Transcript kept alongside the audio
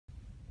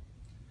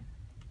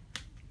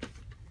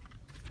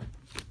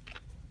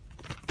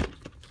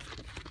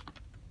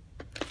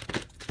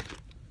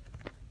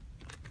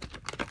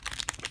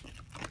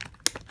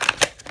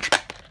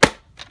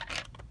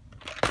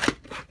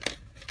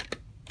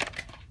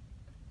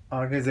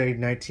August 8,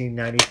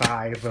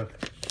 1995.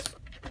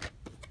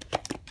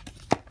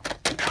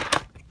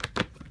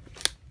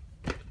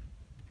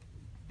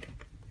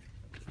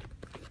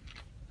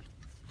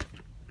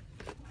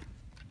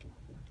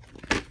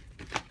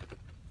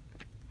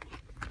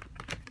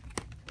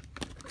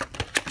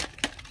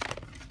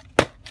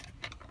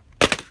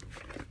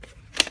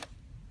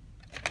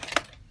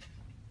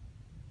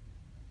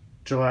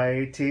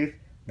 July 18th,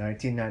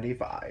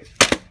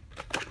 1995.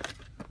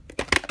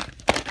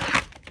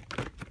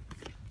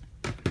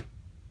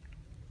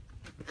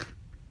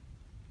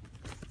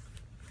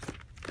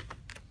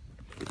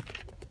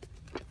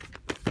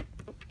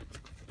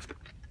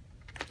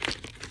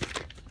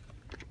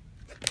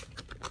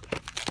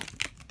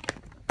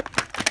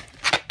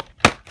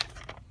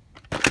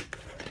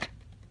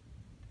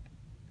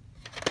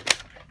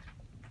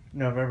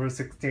 November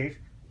 16th,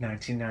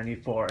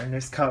 1994, and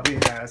this copy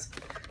has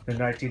the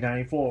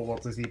 1994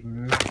 Walter's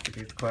even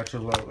Masterpiece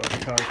Collection logo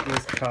because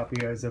this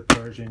copy has a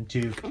version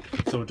 2,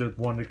 so just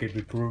want to give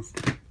you proof.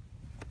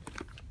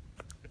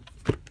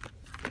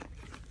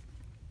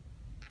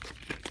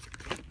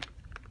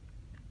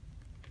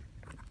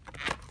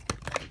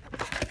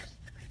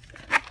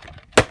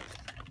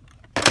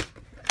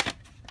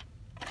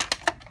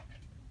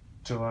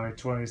 July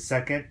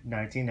 22nd,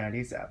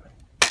 1997.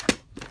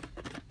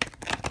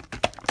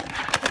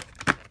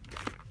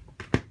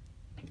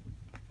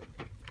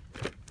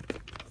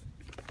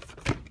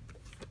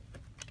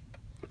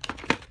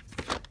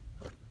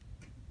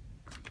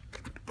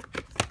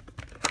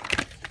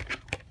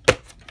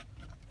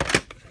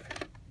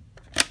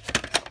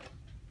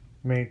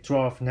 May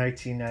 12th,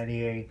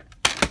 1998.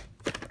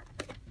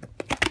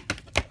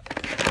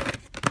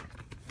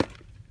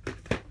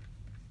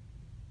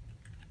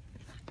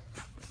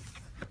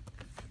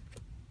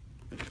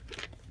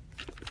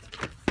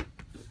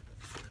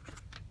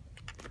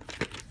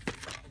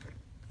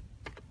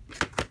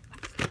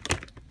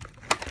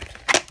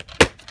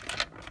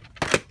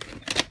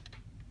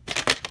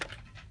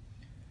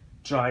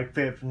 July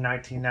 5th,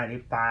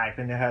 1995,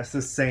 and it has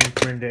the same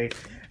print date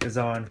as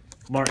on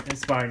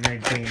Martin-inspired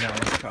 19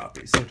 ounce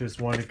copy. So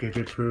just want to give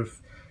you proof.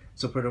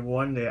 So put it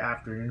one day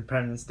after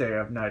Independence Day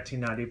of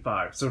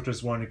 1995. So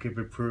just want to give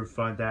you proof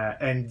on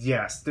that. And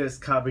yes, this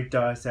copy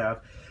does have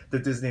the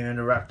Disney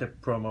Interactive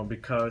promo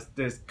because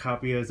this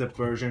copy is a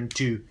version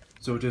 2.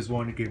 So just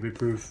want to give you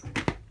proof.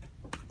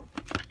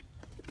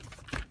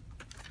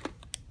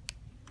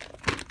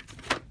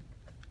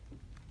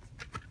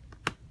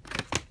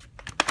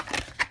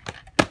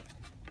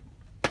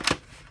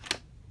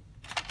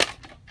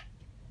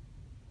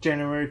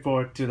 January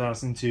 4th,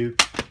 2002.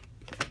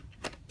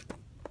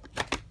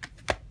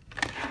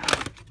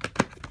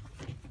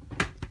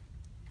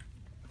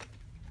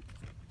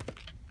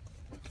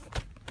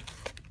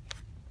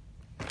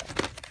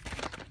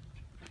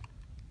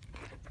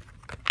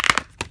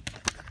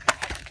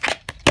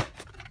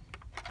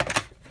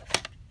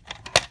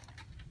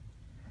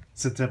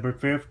 September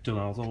 5th,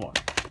 2001.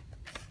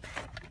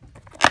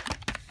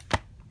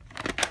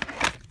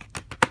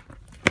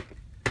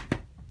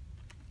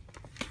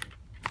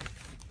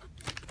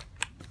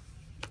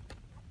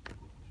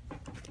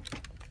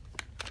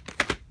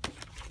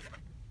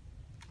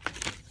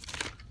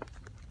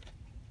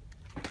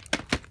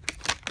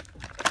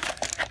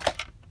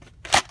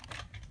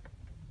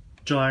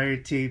 July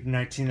 18th,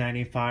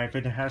 1995,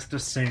 and it has the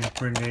same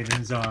print date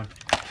as on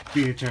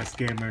VHS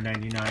Gamer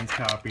 99's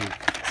copy.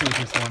 So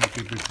just want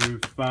to give you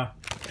proof.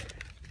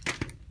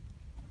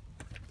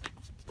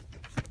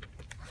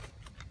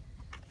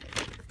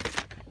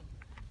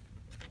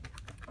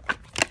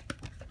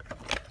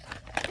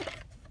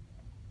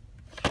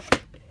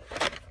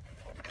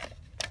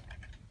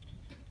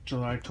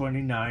 July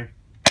 29th,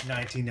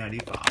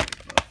 1995.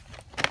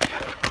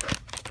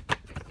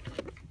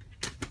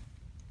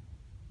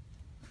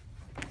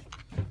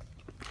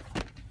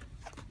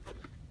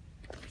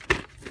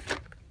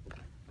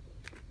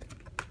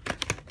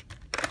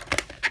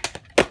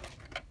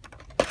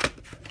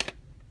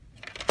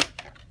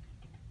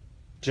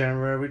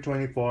 January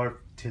 24th,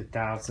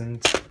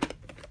 2000.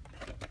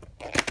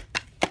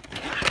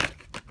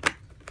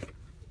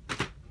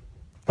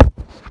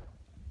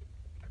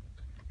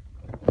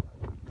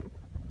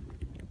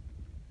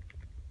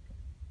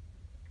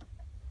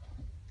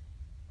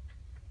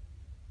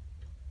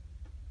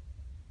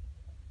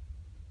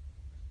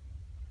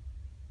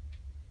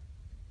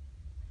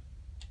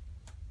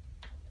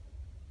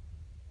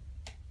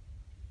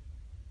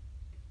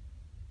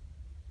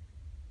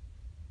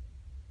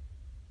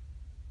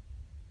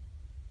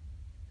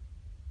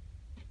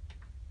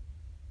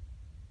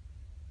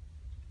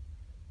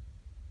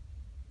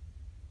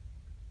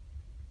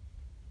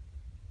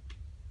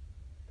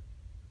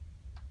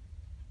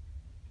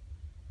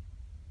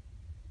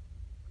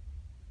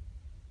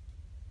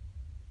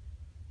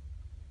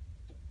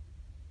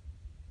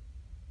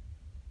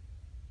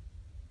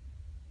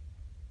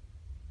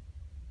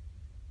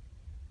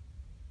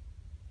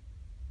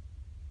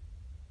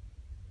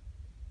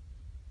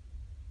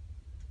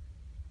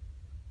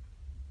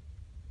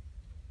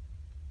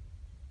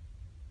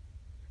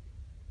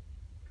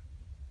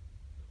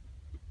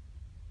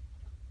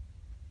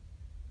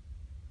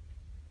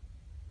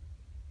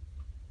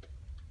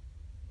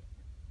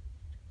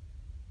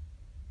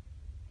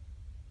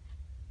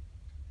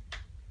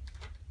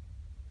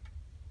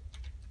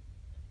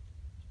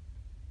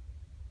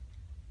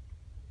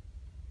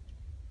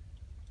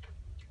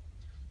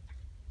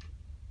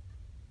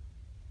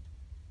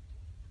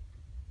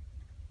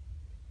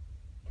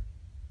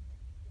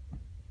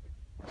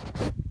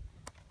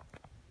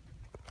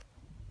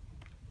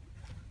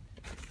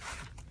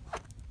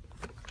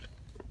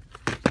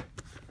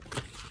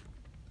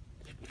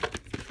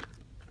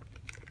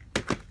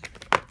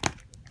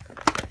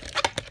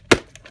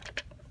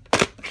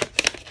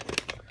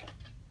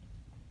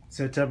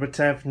 September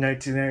 10th,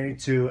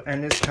 1992,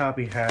 and this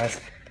copy has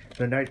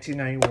the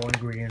 1991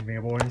 green and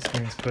red warning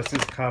screens, plus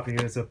this copy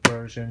is a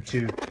version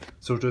 2,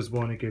 so just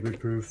want to give it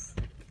proof.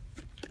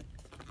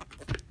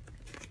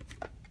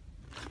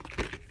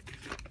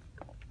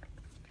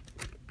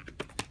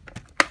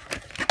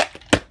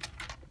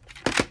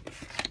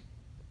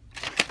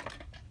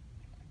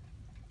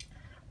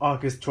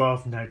 August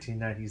 12th,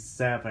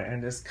 1997,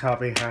 and this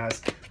copy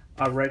has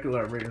a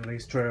regular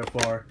release trailer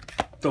for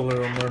The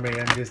Little Mermaid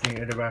and Disney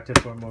Interactive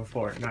for more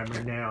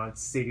Fortnite now on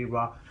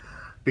CD-ROM,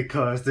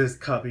 because this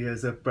copy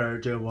is a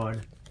version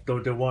 1, though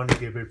they want to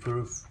give it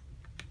proof.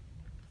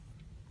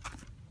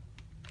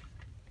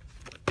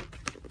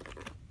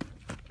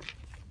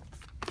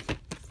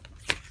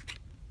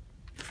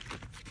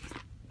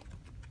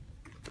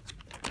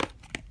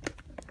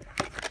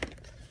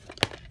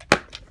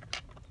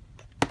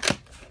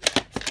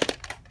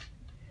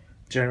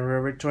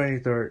 January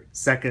 23rd,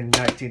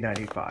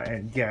 1995,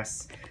 and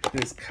yes,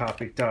 this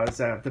copy does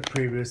have the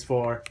previous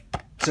 4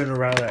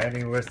 Cinderella and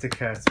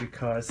Aristocats,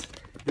 because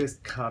this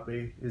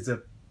copy is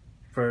a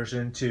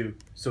version 2,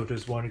 so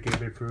just want to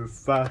give it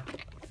proof.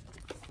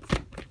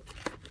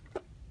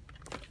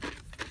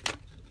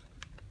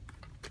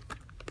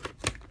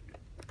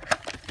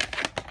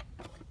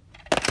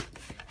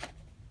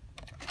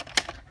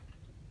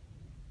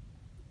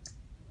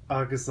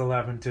 August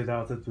 11,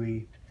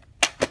 2003.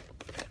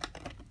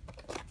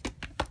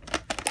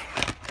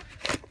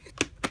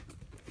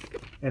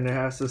 And it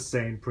has the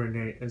same print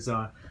date as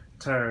a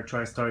Terror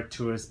TriStar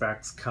Tourist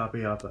Backs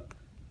copy of it.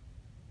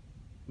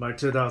 My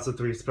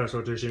 2003 special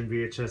edition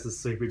VHS is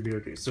Sleeping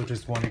Beauty, so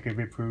just want to give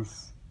it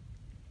proof.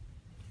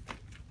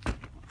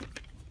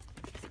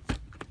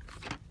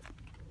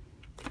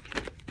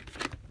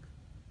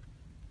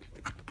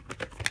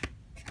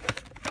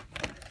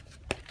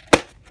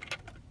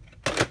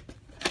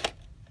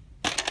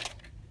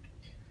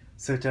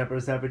 September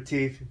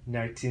 17th,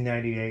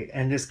 1998,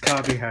 and this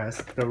copy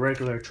has the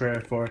regular trailer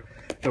for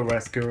The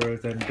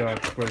Rescuers and Dark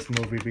Express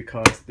movie,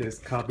 because this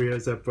copy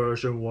is a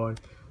version 1,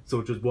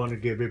 so just want to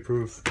give it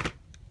proof.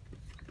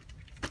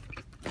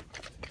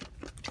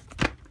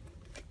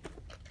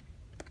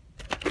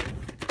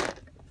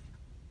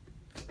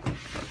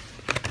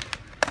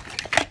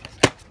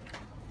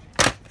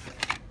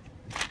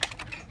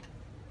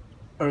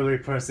 Early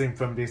pressing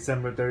from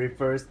December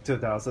 31st,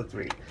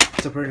 2003.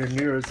 So for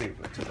New Year's Eve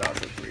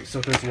 2003,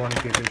 so just want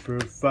to give it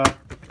proof.